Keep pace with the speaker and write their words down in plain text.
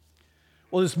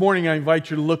Well, this morning I invite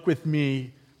you to look with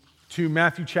me to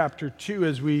Matthew chapter 2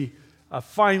 as we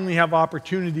finally have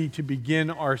opportunity to begin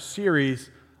our series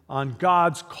on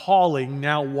God's calling,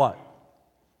 now what?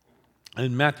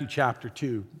 In Matthew chapter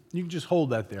 2. You can just hold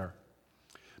that there.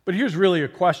 But here's really a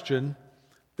question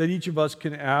that each of us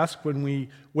can ask when we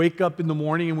wake up in the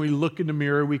morning and we look in the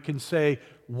mirror. We can say,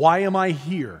 why am I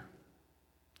here?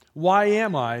 Why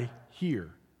am I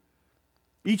here?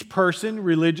 Each person,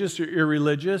 religious or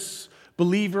irreligious,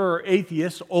 believer or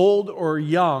atheist, old or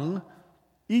young,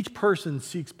 each person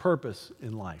seeks purpose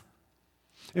in life.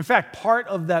 In fact, part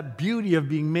of that beauty of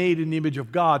being made in the image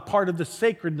of God, part of the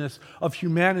sacredness of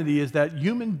humanity is that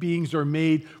human beings are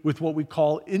made with what we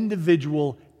call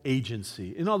individual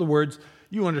agency. In other words,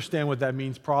 you understand what that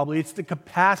means probably. It's the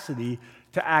capacity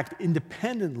to act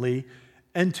independently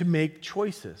and to make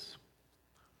choices.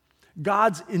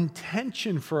 God's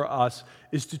intention for us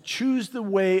is to choose the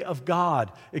way of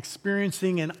God,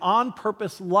 experiencing an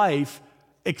on-purpose life,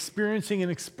 experiencing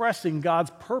and expressing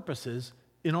God's purposes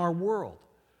in our world.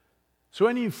 So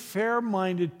any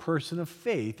fair-minded person of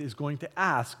faith is going to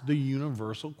ask the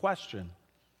universal question,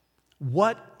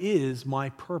 what is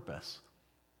my purpose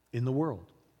in the world?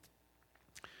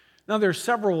 Now, there are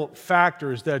several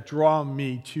factors that draw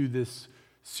me to this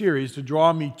series, to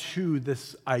draw me to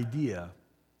this idea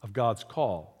of God's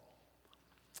call.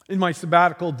 In my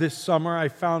sabbatical this summer, I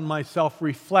found myself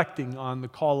reflecting on the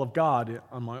call of God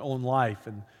on my own life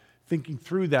and thinking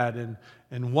through that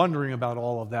and wondering about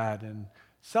all of that and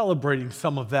celebrating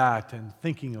some of that and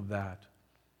thinking of that.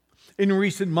 In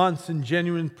recent months, in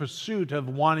genuine pursuit of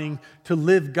wanting to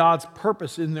live God's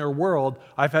purpose in their world,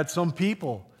 I've had some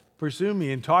people pursue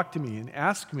me and talk to me and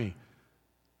ask me,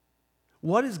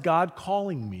 what is God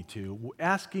calling me to?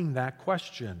 Asking that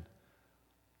question.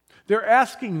 They're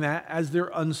asking that as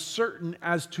they're uncertain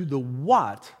as to the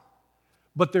what,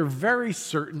 but they're very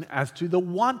certain as to the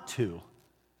want to,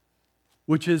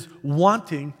 which is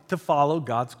wanting to follow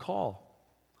God's call.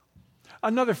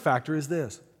 Another factor is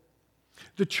this.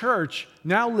 The church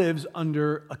now lives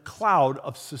under a cloud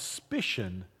of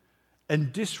suspicion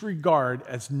and disregard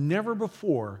as never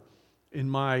before in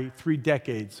my 3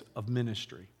 decades of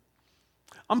ministry.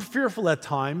 I'm fearful at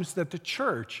times that the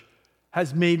church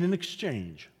has made an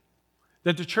exchange,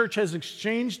 that the church has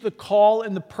exchanged the call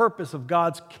and the purpose of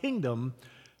God's kingdom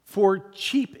for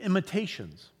cheap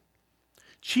imitations.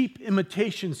 Cheap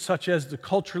imitations such as the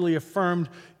culturally affirmed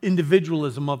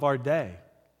individualism of our day,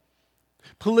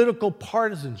 political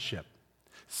partisanship,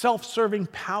 self-serving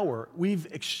power. We've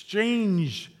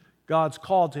exchanged God's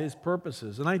call to His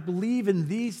purposes. And I believe in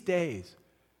these days,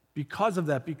 because of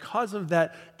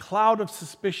that cloud of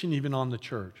suspicion even on the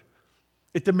church,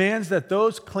 it demands that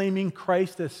those claiming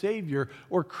Christ as Savior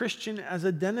or Christian as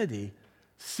identity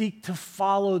seek to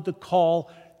follow the call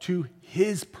to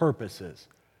His purposes,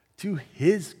 to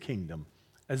His kingdom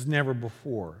as never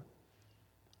before.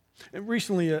 And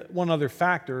recently, one other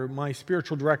factor, my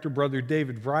spiritual director, Brother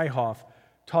David Vryhoff,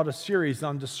 taught a series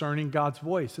on discerning God's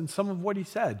voice. And some of what he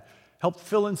said helped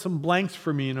fill in some blanks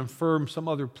for me and affirm some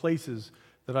other places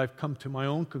that I've come to my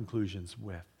own conclusions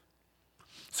with.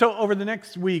 So over the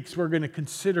next weeks, we're going to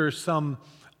consider some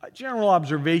general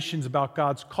observations about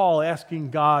God's call,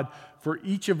 asking God for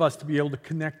each of us to be able to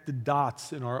connect the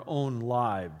dots in our own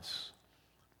lives.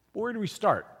 But where do we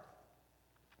start?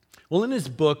 Well, in his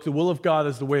book, The Will of God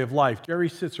is the Way of Life, Jerry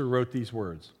Sittser wrote these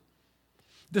words.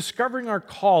 Discovering our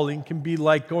calling can be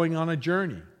like going on a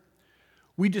journey.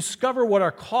 We discover what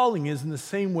our calling is in the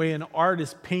same way an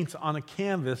artist paints on a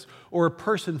canvas or a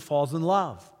person falls in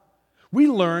love. We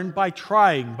learn by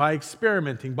trying, by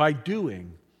experimenting, by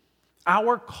doing.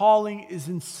 Our calling is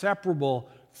inseparable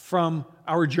from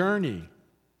our journey.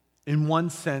 In one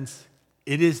sense,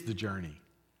 it is the journey.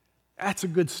 That's a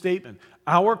good statement.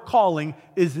 Our calling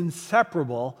is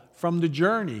inseparable from the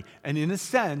journey. And in a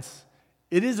sense,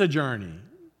 it is a journey.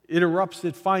 It erupts,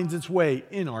 it finds its way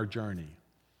in our journey.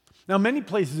 Now, many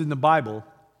places in the Bible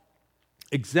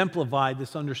exemplify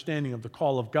this understanding of the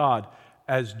call of God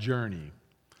as journey.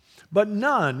 But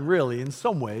none, really, in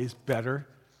some ways, better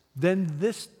than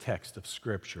this text of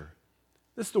Scripture.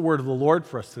 This is the word of the Lord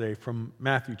for us today from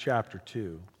Matthew chapter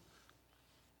 2.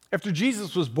 After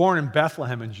Jesus was born in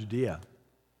Bethlehem in Judea,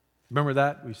 remember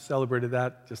that? We celebrated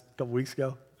that just a couple weeks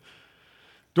ago.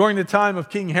 During the time of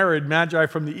King Herod, Magi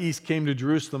from the east came to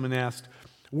Jerusalem and asked,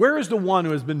 "Where is the one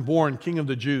who has been born King of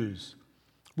the Jews?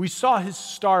 We saw his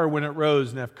star when it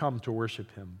rose and have come to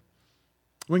worship him."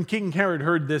 When King Herod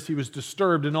heard this, he was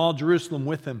disturbed, and all Jerusalem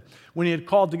with him. When he had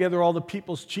called together all the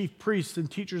people's chief priests and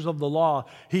teachers of the law,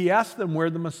 he asked them where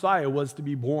the Messiah was to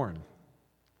be born.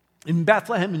 In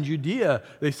Bethlehem in Judea,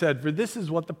 they said, for this is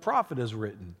what the prophet has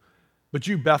written. But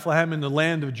you, Bethlehem, in the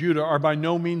land of Judah, are by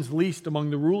no means least among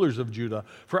the rulers of Judah,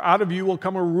 for out of you will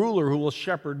come a ruler who will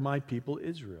shepherd my people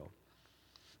Israel.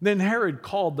 Then Herod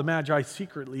called the Magi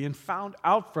secretly and found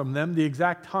out from them the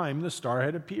exact time the star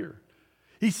had appeared.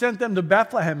 He sent them to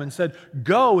Bethlehem and said,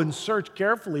 go and search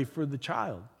carefully for the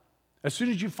child. As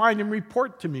soon as you find him,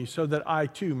 report to me so that I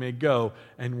too may go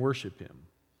and worship him.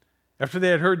 After they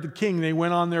had heard the king, they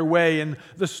went on their way, and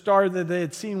the star that they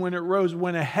had seen when it rose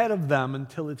went ahead of them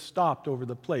until it stopped over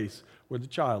the place where the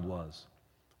child was.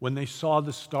 When they saw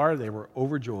the star, they were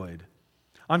overjoyed.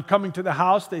 On coming to the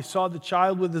house, they saw the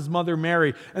child with his mother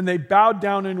Mary, and they bowed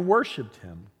down and worshiped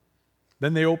him.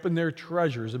 Then they opened their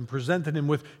treasures and presented him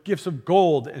with gifts of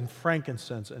gold and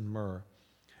frankincense and myrrh.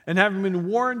 And having been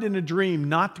warned in a dream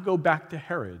not to go back to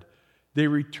Herod, they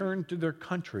returned to their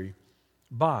country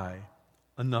by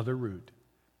another route.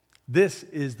 This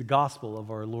is the gospel of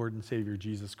our Lord and Savior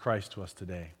Jesus Christ to us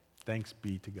today. Thanks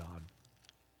be to God.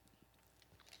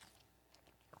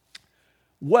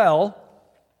 Well,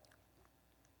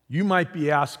 you might be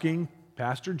asking,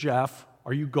 Pastor Jeff,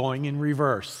 are you going in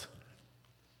reverse?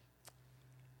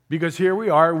 Because here we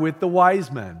are with the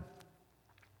wise men.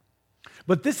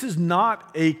 But this is not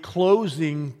a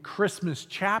closing Christmas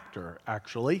chapter,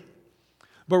 actually.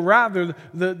 But rather,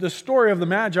 the story of the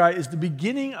Magi is the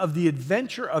beginning of the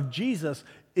adventure of Jesus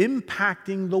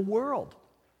impacting the world,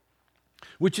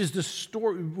 which is the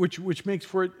story which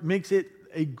makes it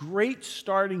a great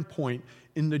starting point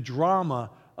in the drama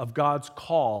of God's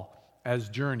call as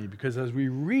journey. Because as we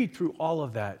read through all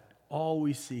of that, all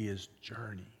we see is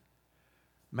journey.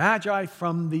 Magi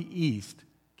from the east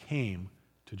came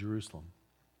to Jerusalem.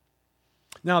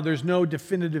 Now, there's no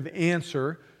definitive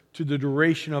answer to the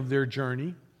duration of their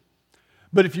journey.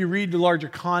 But if you read the larger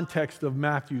context of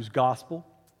Matthew's gospel,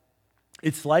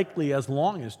 it's likely as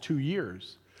long as 2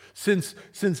 years, since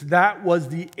that was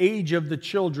the age of the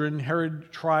children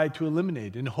Herod tried to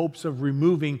eliminate in hopes of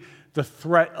removing the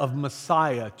threat of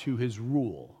Messiah to his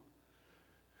rule.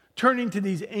 Turning to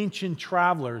these ancient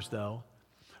travelers, though,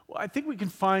 I think we can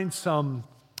find some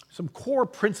core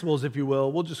principles, if you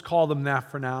will. We'll just call them that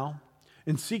for now,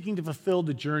 in seeking to fulfill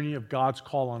the journey of God's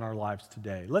call on our lives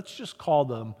today. Let's just call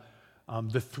them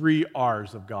the 3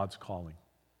 R's of God's calling.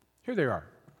 Here they are.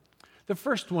 The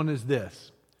first one is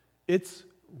this. It's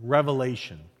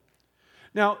revelation.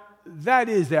 Now, that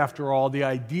is, after all, the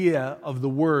idea of the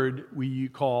word we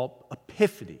call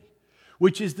Epiphany,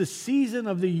 which is the season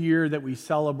of the year that we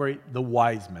celebrate the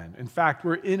wise men. In fact,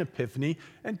 we're in Epiphany,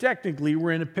 and technically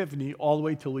we're in Epiphany all the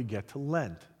way till we get to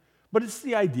Lent. But it's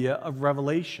the idea of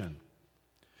revelation.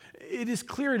 It is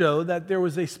clear, though, that there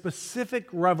was a specific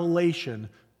revelation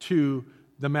to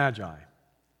the Magi.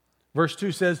 Verse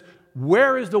 2 says,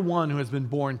 where is the one who has been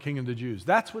born King of the Jews?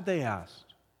 That's what they asked.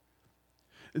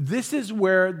 This is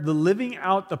where the living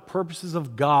out the purposes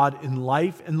of God in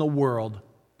life and the world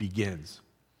begins.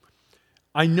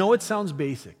 I know it sounds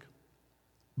basic,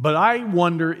 but I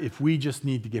wonder if we just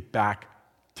need to get back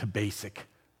to basic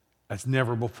as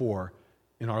never before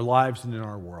in our lives and in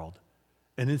our world.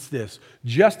 And it's this,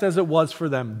 just as it was for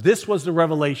them, this was the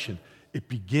revelation. It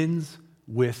begins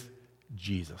with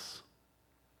Jesus.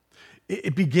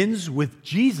 It begins with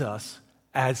Jesus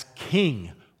as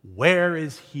King. Where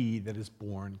is he that is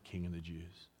born King of the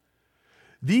Jews?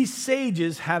 These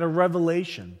sages had a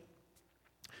revelation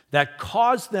that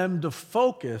caused them to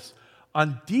focus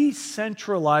on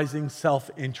decentralizing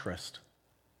self-interest,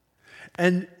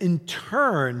 and in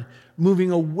turn,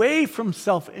 moving away from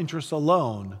self-interest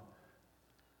alone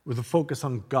with a focus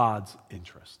on God's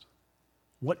interest.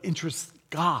 What interests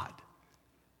God?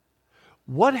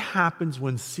 What happens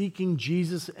when seeking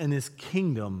Jesus and his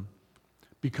kingdom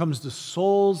becomes the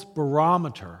soul's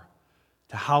barometer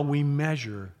to how we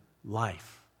measure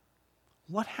life?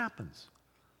 What happens?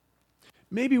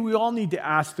 Maybe we all need to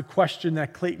ask the question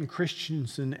that Clayton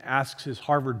Christensen asks his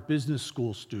Harvard Business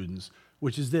School students,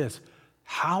 which is this: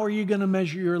 how are you going to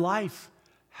measure your life?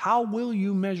 How will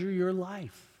you measure your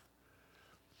life?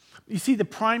 You see, the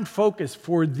prime focus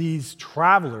for these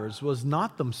travelers was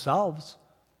not themselves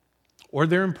or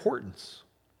their importance.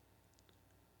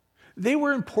 They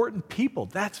were important people.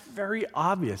 That's very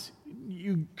obvious.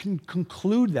 You can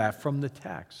conclude that from the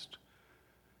text.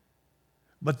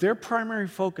 But their primary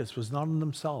focus was not on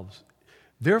themselves.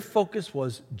 Their focus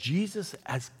was Jesus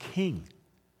as King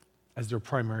as their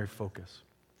primary focus.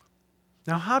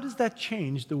 Now, how does that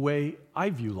change the way I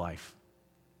view life?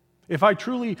 If I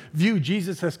truly view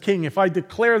Jesus as King, if I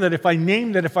declare that, if I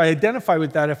name that, if I identify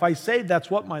with that, if I say that's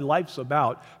what my life's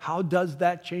about, how does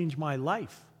that change my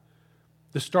life?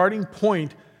 The starting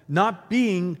point not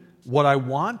being what I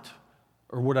want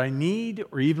or what I need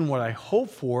or even what I hope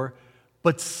for,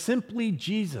 but simply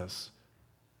Jesus.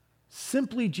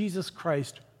 Simply Jesus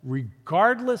Christ,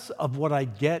 regardless of what I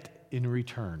get in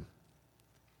return.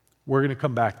 We're going to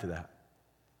come back to that.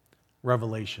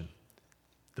 Revelation.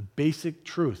 The basic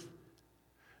truth.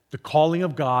 The calling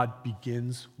of God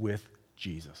begins with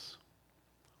Jesus.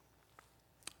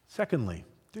 Secondly,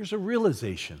 there's a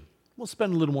realization. We'll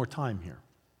spend a little more time here.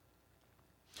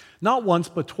 Not once,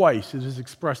 but twice, it is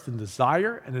expressed in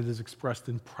desire and it is expressed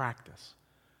in practice.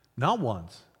 Not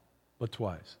once, but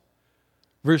twice.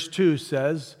 Verse 2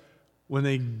 says, when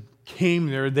they came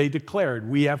there, they declared,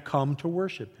 "We have come to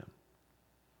worship him."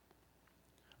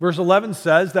 Verse 11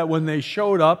 says that when they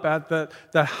showed up at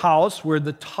the house where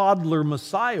the toddler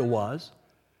Messiah was,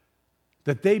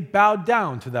 that they bowed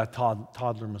down to that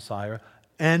toddler Messiah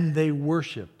and they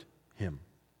worshiped him.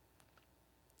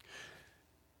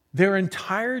 Their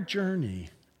entire journey,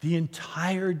 the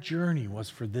entire journey was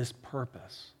for this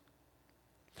purpose.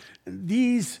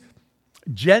 These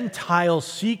Gentile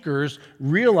seekers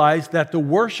realized that the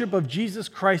worship of Jesus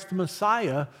Christ the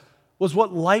Messiah was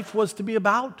what life was to be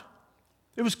about.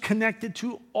 It was connected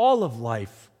to all of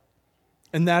life.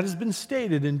 And that has been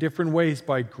stated in different ways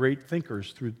by great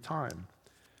thinkers through time.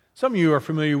 Some of you are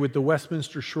familiar with the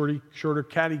Westminster Shorter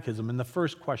Catechism, and the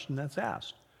first question that's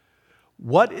asked: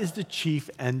 what is the chief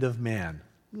end of man?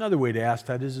 Another way to ask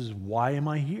that is why am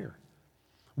I here?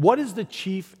 What is the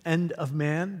chief end of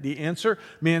man? The answer: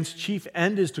 man's chief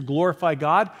end is to glorify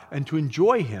God and to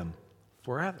enjoy him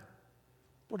forever.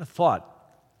 What a thought,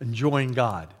 enjoying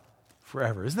God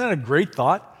forever. Isn't that a great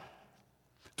thought?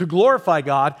 To glorify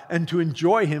God and to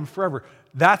enjoy him forever.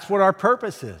 That's what our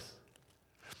purpose is.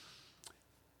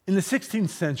 In the 16th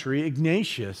century,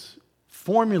 Ignatius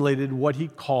formulated what he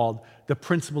called the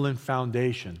principle and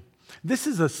foundation. This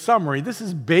is a summary. This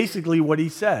is basically what he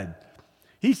said.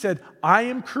 He said, I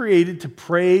am created to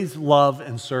praise, love,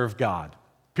 and serve God.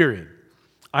 Period.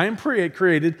 I am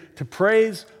created to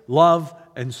praise, love,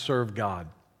 and serve God.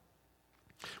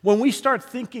 When we start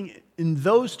thinking in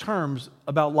those terms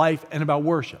about life and about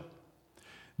worship,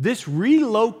 this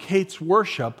relocates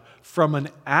worship from an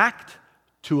act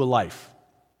to a life.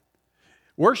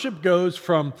 Worship goes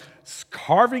from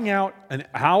carving out an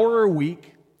hour a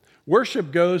week.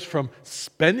 Worship goes from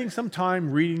spending some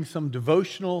time reading some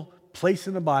devotional place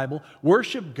in the Bible.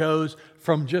 Worship goes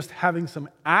from just having some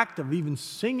act of even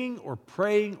singing or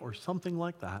praying or something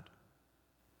like that.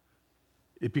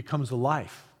 It becomes a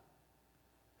life.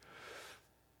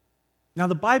 Now,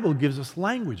 the Bible gives us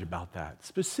language about that,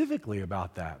 specifically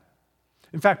about that.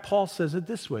 In fact, Paul says it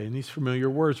this way in these familiar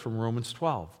words from Romans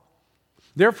 12.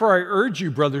 Therefore, I urge you,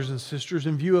 brothers and sisters,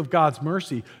 in view of God's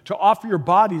mercy, to offer your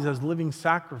bodies as living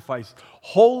sacrifice,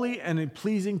 holy and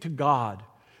pleasing to God.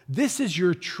 This is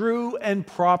your true and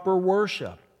proper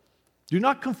worship. Do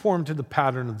not conform to the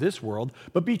pattern of this world,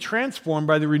 but be transformed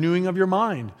by the renewing of your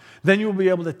mind. Then you will be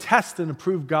able to test and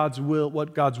approve God's will,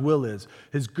 what God's will is,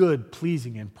 his good,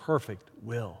 pleasing, and perfect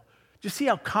will. Do you see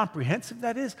how comprehensive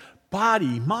that is?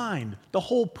 Body, mind, the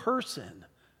whole person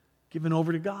given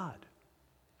over to God.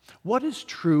 What is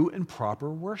true and proper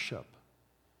worship?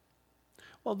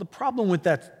 Well, the problem with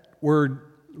that word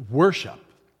worship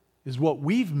is what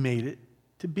we've made it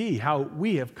to be, how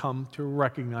we have come to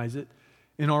recognize it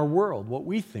in our world, what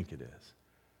we think it is.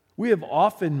 We have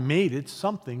often made it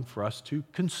something for us to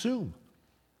consume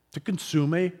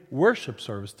a worship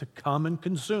service, to come and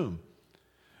consume.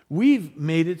 We've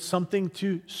made it something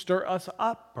to stir us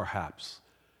up, perhaps.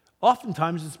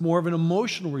 Oftentimes, it's more of an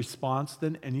emotional response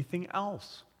than anything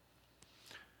else.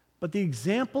 But the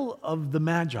example of the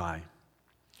Magi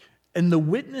and the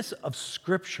witness of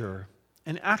Scripture,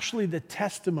 and actually the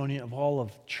testimony of all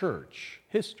of church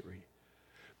history,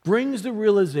 brings the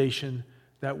realization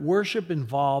that worship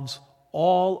involves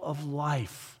all of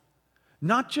life.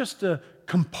 Not just a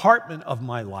compartment of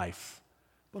my life,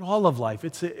 but all of life.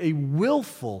 It's a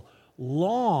willful,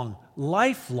 long,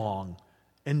 lifelong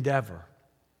endeavor.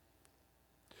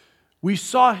 We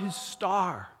saw his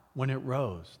star when it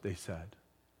rose, they said,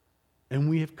 and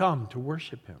we have come to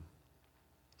worship him.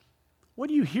 What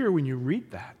do you hear when you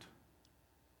read that?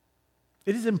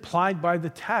 It is implied by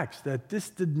the text that this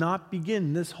did not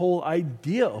begin, this whole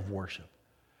idea of worship.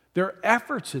 Their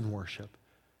efforts in worship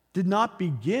did not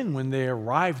begin when they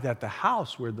arrived at the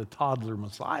house where the toddler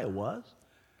Messiah was.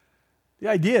 The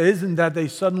idea isn't that they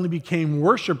suddenly became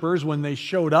worshipers when they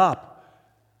showed up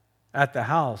at the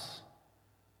house.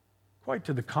 Quite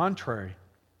to the contrary.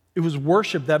 It was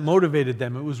worship that motivated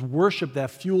them. It was worship that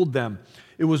fueled them.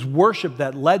 It was worship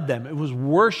that led them. It was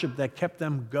worship that kept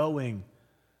them going.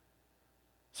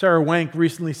 Sarah Wank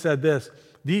recently said this: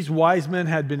 these wise men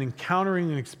had been encountering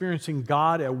and experiencing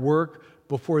God at work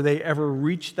before they ever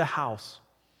reached the house.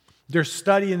 Their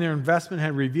study and their investment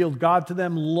had revealed God to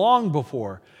them long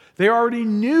before. They already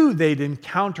knew they'd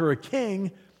encounter a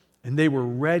king, and they were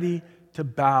ready to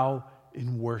bow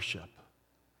in worship.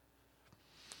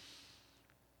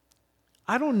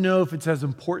 I don't know if it's as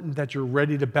important that you're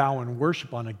ready to bow in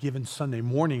worship on a given Sunday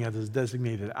morning at a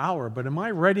designated hour, but am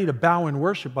I ready to bow in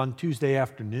worship on Tuesday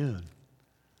afternoon?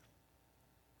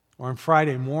 Or on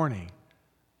Friday morning?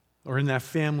 Or in that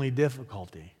family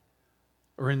difficulty?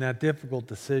 Or in that difficult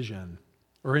decision?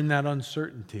 Or in that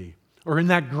uncertainty? Or in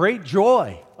that great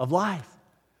joy of life?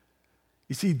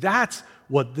 You see, that's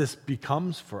what this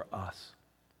becomes for us.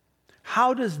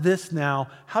 How does this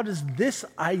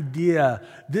idea,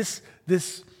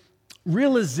 this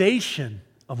realization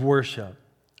of worship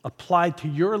apply to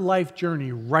your life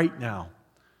journey right now?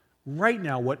 Right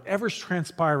now, whatever's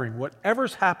transpiring,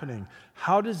 whatever's happening,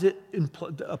 how does it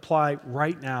apply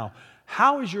right now?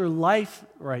 How is your life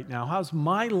right now? How's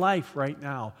my life right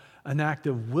now an act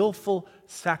of willful,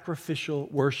 sacrificial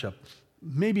worship?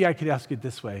 Maybe I could ask it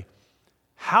this way.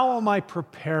 How am I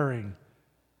preparing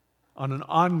on an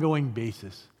ongoing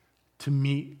basis to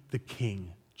meet the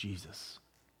King, Jesus,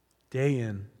 day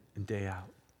in and day out?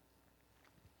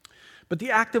 But the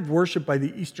act of worship by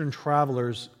the Eastern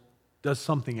travelers does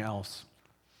something else.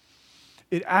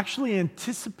 It actually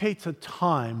anticipates a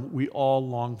time we all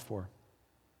long for.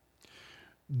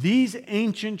 These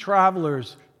ancient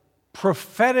travelers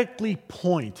prophetically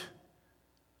point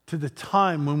to the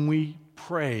time when we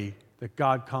pray that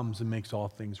God comes and makes all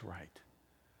things right.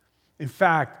 In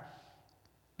fact,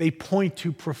 they point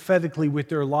to prophetically with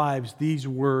their lives these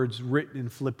words written in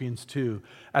Philippians 2.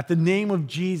 At the name of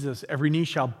Jesus, every knee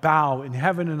shall bow in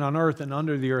heaven and on earth and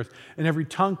under the earth, and every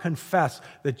tongue confess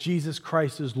that Jesus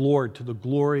Christ is Lord, to the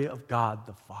glory of God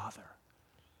the Father.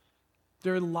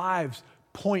 Their lives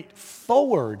point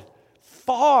forward,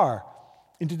 far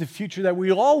into the future that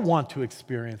we all want to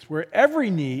experience, where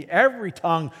every knee, every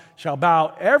tongue shall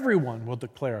bow, everyone will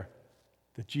declare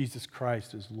that Jesus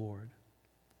Christ is Lord.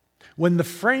 When the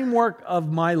framework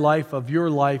of my life, of your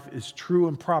life, is true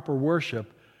and proper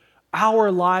worship,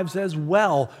 our lives as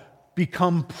well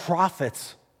become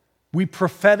prophets. We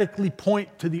prophetically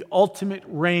point to the ultimate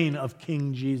reign of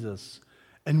King Jesus.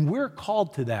 And we're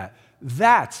called to that.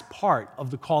 That's part of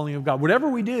the calling of God. Whatever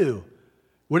we do,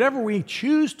 whatever we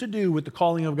choose to do with the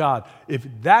calling of God, if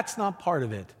that's not part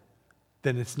of it,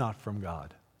 then it's not from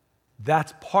God.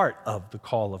 That's part of the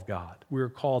call of God. We're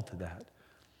called to that.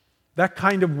 That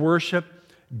kind of worship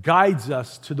guides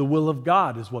us to the will of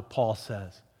God, is what Paul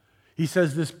says. He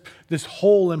says this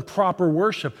whole and proper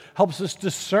worship helps us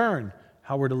discern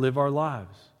how we're to live our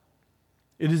lives.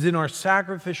 It is in our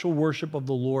sacrificial worship of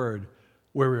the Lord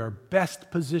where we are best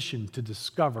positioned to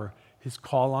discover His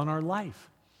call on our life.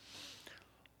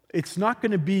 It's not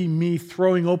going to be me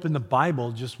throwing open the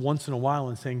Bible just once in a while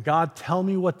and saying, God, tell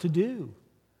me what to do.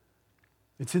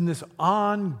 It's in this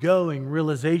ongoing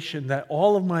realization that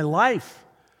all of my life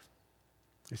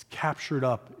is captured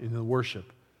up in the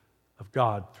worship of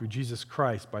God through Jesus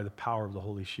Christ by the power of the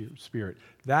Holy Spirit.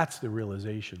 That's the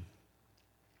realization.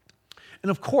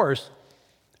 And of course,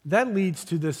 that leads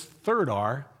to this third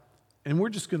R, and we're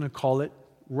just going to call it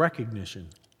recognition.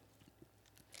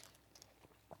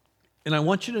 And I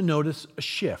want you to notice a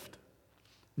shift.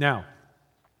 Now,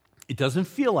 it doesn't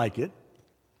feel like it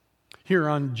here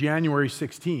on January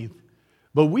 16th,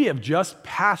 but we have just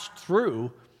passed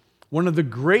through one of the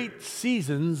great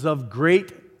seasons of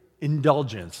great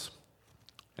indulgence.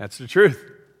 That's the truth,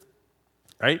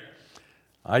 right?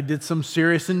 I did some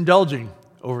serious indulging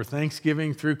over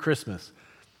Thanksgiving through Christmas.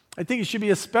 I think it should be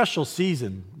a special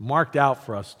season marked out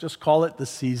for us. Just call it the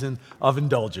season of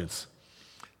indulgence.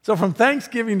 So from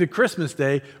Thanksgiving to Christmas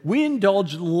Day, we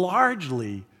indulge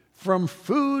largely from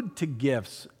food to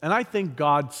gifts, and I think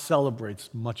God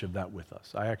celebrates much of that with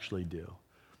us. I actually do.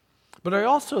 But I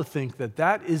also think that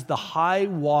that is the high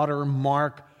water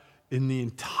mark in the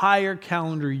entire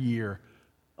calendar year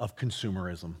of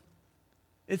consumerism.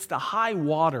 It's the high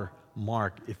water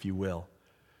mark, if you will.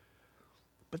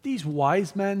 But these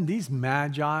wise men, these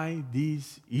magi,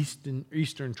 these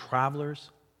Eastern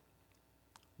travelers,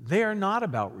 they are not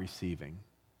about receiving.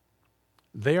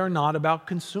 They are not about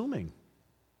consuming.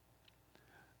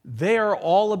 They are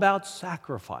all about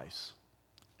sacrifice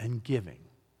and giving.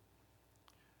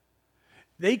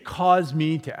 They cause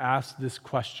me to ask this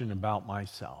question about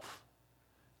myself.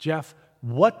 Jeff,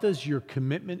 what does your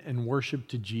commitment and worship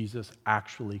to Jesus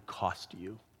actually cost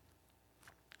you?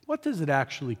 What does it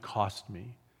actually cost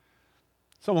me?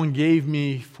 Someone gave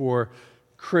me for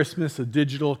Christmas a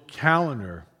digital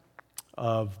calendar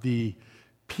of the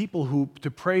people who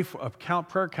to pray for, a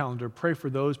prayer calendar, pray for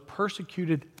those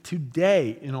persecuted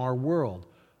today in our world,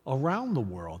 around the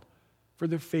world, for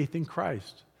their faith in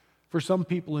Christ. For some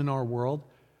people in our world,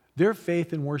 their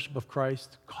faith and worship of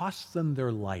Christ costs them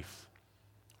their life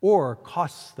or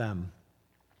costs them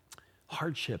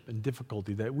hardship and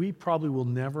difficulty that we probably will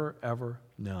never, ever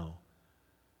know.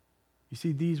 You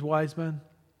see, these wise men,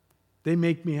 they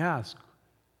make me ask,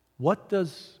 what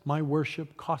does my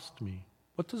worship cost me?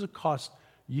 What does it cost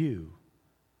you?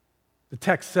 The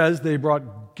text says they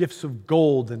brought gifts of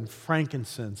gold and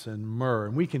frankincense and myrrh,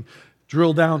 and we can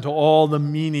drill down to all the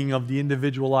meaning of the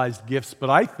individualized gifts, but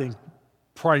I think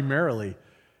primarily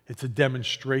it's a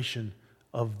demonstration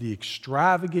of the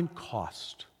extravagant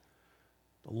cost,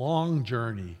 the long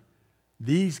journey,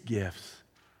 these gifts,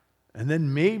 and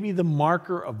then maybe the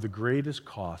marker of the greatest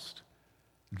cost,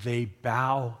 they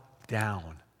bow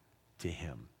down to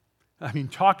him. I mean,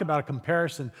 talk about a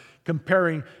comparison,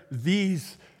 comparing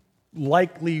these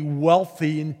likely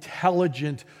wealthy,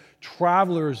 intelligent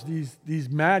travelers, these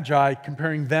magi,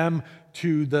 comparing them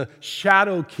to the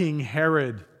shadow king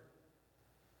Herod.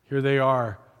 Here they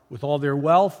are, with all their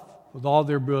wealth, with all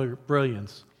their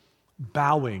brilliance,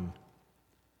 bowing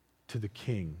to the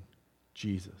King,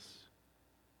 Jesus.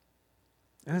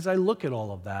 And as I look at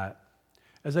all of that,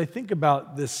 as I think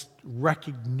about this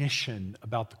recognition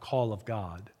about the call of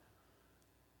God,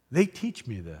 they teach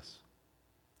me this.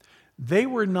 They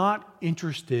were not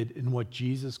interested in what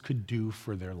Jesus could do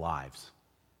for their lives.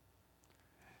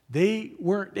 They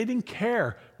didn't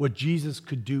care what Jesus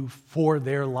could do for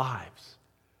their lives.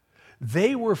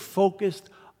 They were focused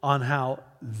on how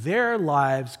their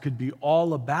lives could be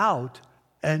all about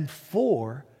and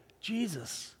for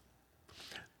Jesus.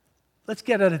 Let's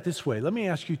get at it this way. Let me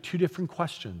ask you two different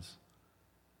questions.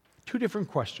 Two different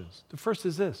questions. The first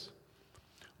is this: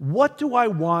 what do I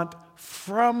want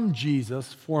from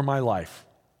Jesus for my life?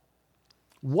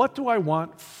 What do I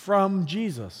want from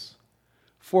Jesus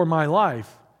for my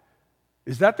life?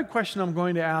 Is that the question I'm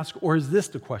going to ask, or is this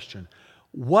the question?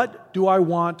 What do I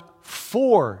want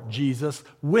for Jesus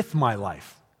with my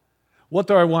life? What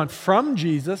do I want from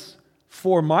Jesus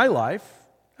for my life?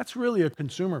 That's really a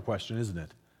consumer question, isn't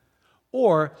it?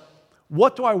 Or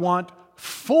what do I want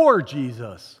for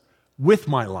Jesus with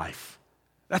my life?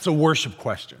 That's a worship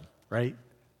question, right?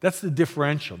 That's the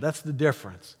differential. That's the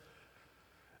difference.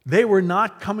 They were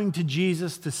not coming to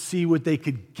Jesus to see what they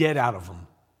could get out of him.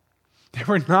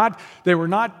 They were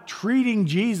not treating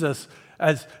Jesus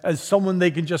as someone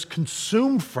they can just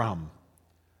consume from.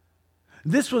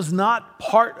 This was not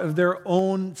part of their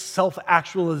own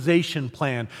self-actualization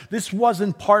plan. This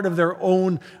wasn't part of their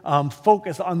own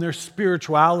focus on their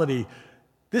spirituality.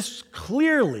 This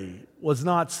clearly was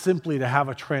not simply to have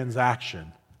a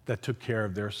transaction that took care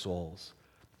of their souls.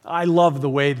 I love the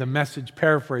way the Message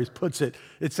paraphrase puts it.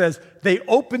 It says, they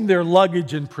opened their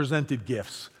luggage and presented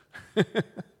gifts.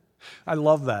 I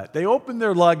love that. They opened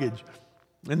their luggage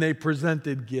and they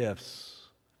presented gifts.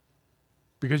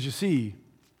 Because you see,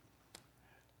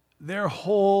 their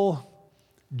whole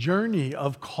journey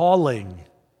of calling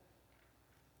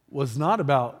was not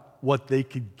about what they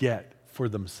could get for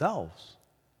themselves,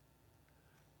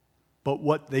 but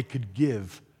what they could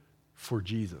give for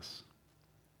Jesus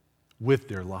with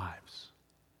their lives.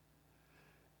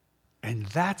 And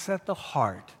that's at the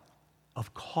heart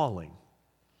of calling.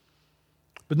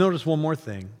 But notice one more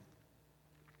thing.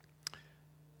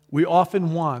 We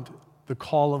often want the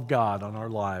call of God on our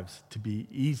lives to be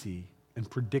easy and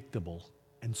predictable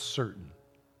and certain.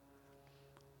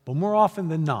 But more often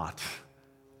than not,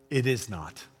 it is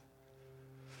not.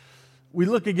 We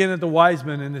look again at the wise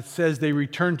men, and it says they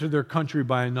returned to their country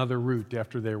by another route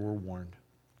after they were warned.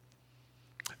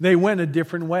 They went a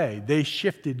different way. They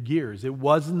shifted gears. It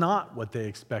was not what they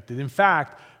expected. In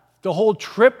fact, the whole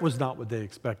trip was not what they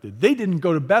expected. They didn't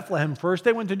go to Bethlehem first.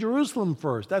 They went to Jerusalem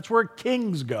first. That's where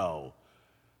kings go.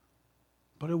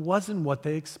 But it wasn't what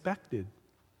they expected.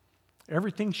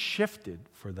 Everything shifted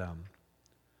for them.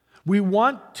 We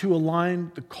want to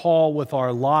align the call with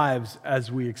our lives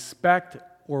as we expect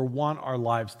or want our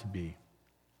lives to be.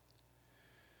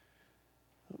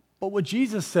 But what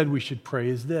Jesus said we should pray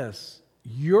is this: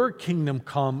 your kingdom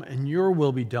come and your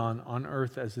will be done on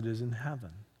earth as it is in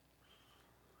heaven.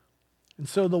 And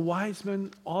so the wise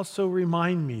men also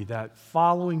remind me that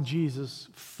following Jesus,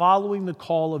 following the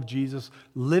call of Jesus,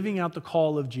 living out the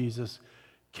call of Jesus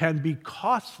can be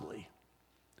costly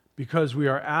because we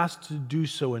are asked to do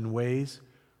so in ways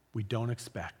we don't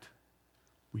expect,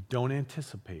 we don't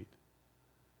anticipate.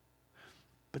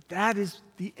 But that is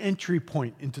the entry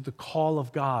point into the call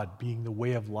of God being the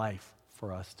way of life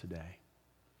for us today.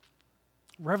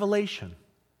 revelation.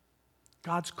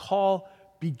 God's call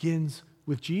begins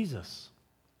with Jesus.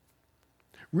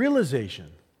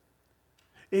 Realization.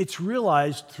 It's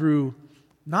realized through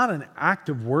not an act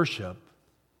of worship,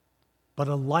 but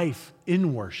a life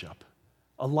in worship,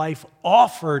 a life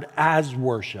offered as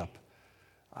worship.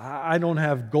 I don't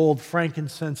have gold,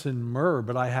 frankincense, and myrrh,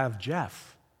 but I have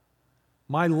Jeff.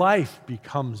 My life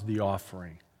becomes the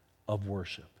offering of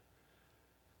worship.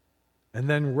 And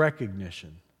then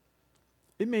recognition.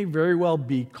 It may very well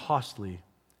be costly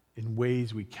in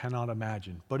ways we cannot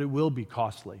imagine, but it will be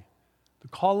costly. The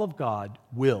call of God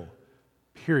will,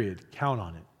 period, count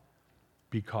on it,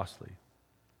 be costly.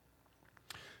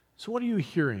 So what are you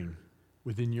hearing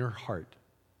within your heart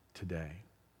today?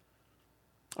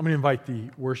 I'm going to invite the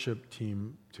worship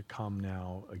team to come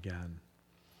now again,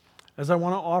 as I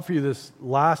want to offer you this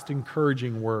last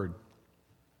encouraging word.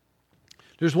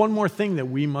 There's one more thing that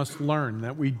we must learn,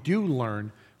 that we do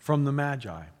learn from the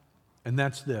Magi, and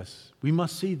that's this. We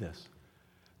must see this.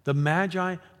 The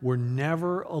Magi were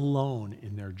never alone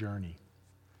in their journey.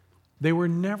 They were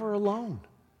never alone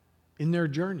in their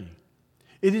journey.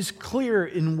 It is clear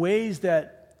in ways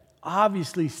that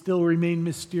obviously still remain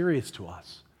mysterious to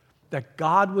us that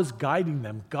God was guiding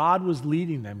them, God was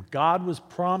leading them, God was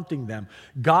prompting them,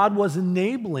 God was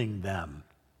enabling them.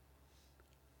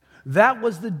 That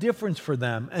was the difference for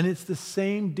them, and it's the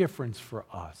same difference for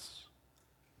us.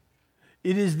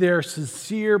 It is their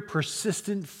sincere,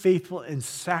 persistent, faithful, and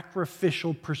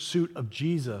sacrificial pursuit of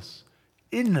Jesus.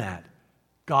 In that,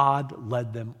 God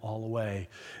led them all the way.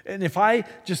 And if I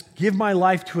just give my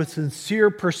life to a sincere,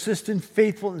 persistent,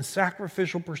 faithful, and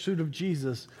sacrificial pursuit of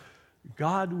Jesus,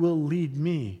 God will lead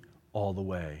me all the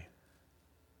way.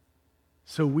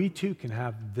 So we too can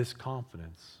have this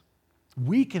confidence.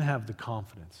 We can have the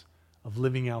confidence of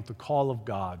living out the call of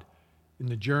God in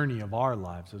the journey of our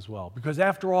lives as well. Because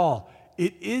after all,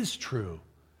 it is true.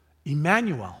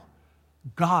 Emmanuel,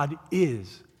 God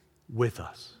is with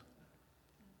us.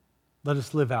 Let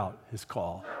us live out his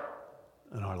call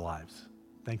in our lives.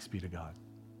 Thanks be to God.